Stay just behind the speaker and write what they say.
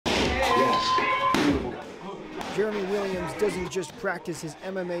Jeremy Williams doesn't just practice his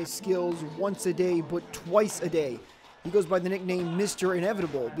MMA skills once a day, but twice a day. He goes by the nickname Mr.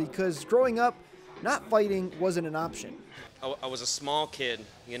 Inevitable because growing up, not fighting wasn't an option. I was a small kid,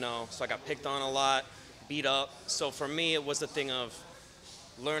 so I got picked on a lot, beat up. So for me, it was the thing of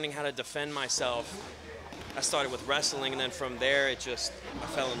learning how to defend myself. I started with wrestling, and then from there, I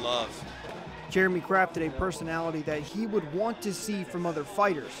fell in love. Jeremy crafted a personality that he would want to see from other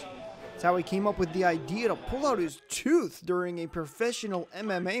fighters. That's how he came up with the idea to pull out his tooth during a professional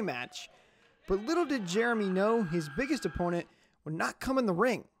MMA match. But little did Jeremy know his biggest opponent would not come in the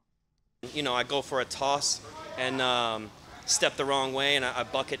ring. I go for a toss and step the wrong way, and I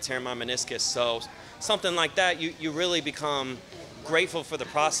bucket tear my meniscus. So something like that, you really become grateful for the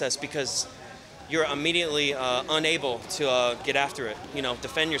process because you're immediately unable to get after it,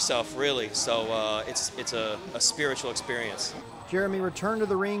 defend yourself, really. So it's a spiritual experience. Jeremy returned to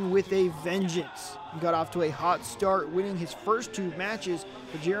the ring with a vengeance. He got off to a hot start, winning his first 2 matches,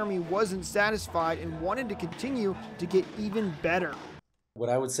 but Jeremy wasn't satisfied and wanted to continue to get even better. What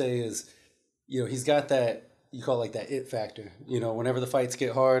I would say is, he's got that, you call it like that it factor. Whenever the fights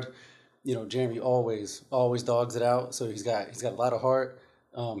get hard, Jeremy always dogs it out. So he's got a lot of heart.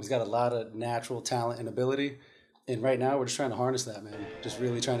 He's got a lot of natural talent and ability. And right now we're just trying to harness that, man. Just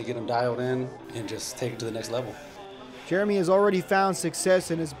really trying to get him dialed in and just take it to the next level. Jeremy has already found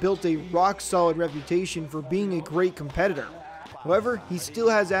success and has built a rock-solid reputation for being a great competitor. However, he still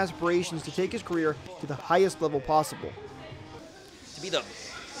has aspirations to take his career to the highest level possible. To be the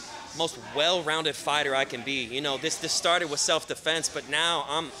most well-rounded fighter I can be. This started with self-defense, but now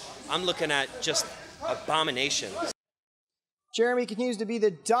I'm looking at just abomination. Jeremy continues to be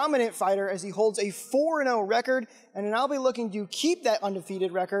the dominant fighter as he holds a 4-0 record, and I'll be looking to keep that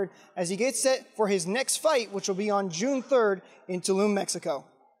undefeated record as he gets set for his next fight, which will be on June 3rd in Tulum, Mexico.